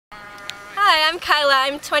Hi, I'm Kyla.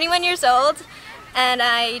 I'm 21 years old and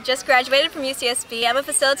I just graduated from UCSB. I'm a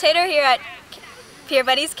facilitator here at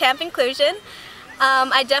PeerBuddies Camp Inclusion.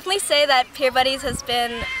 I definitely say that PeerBuddies has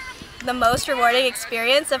been the most rewarding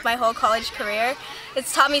experience of my whole college career.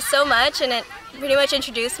 It's taught me so much and it pretty much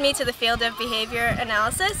introduced me to the field of behavior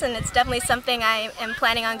analysis, and it's definitely something I am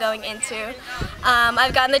planning on going into.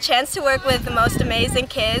 I've gotten the chance to work with the most amazing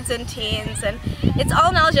kids and teens, and it's all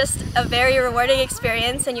in all just a very rewarding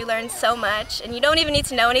experience, and you learn so much, and you don't even need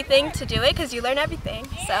to know anything to do it because you learn everything.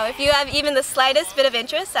 So if you have even the slightest bit of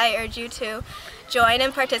interest, I urge you to join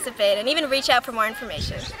and participate and even reach out for more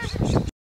information.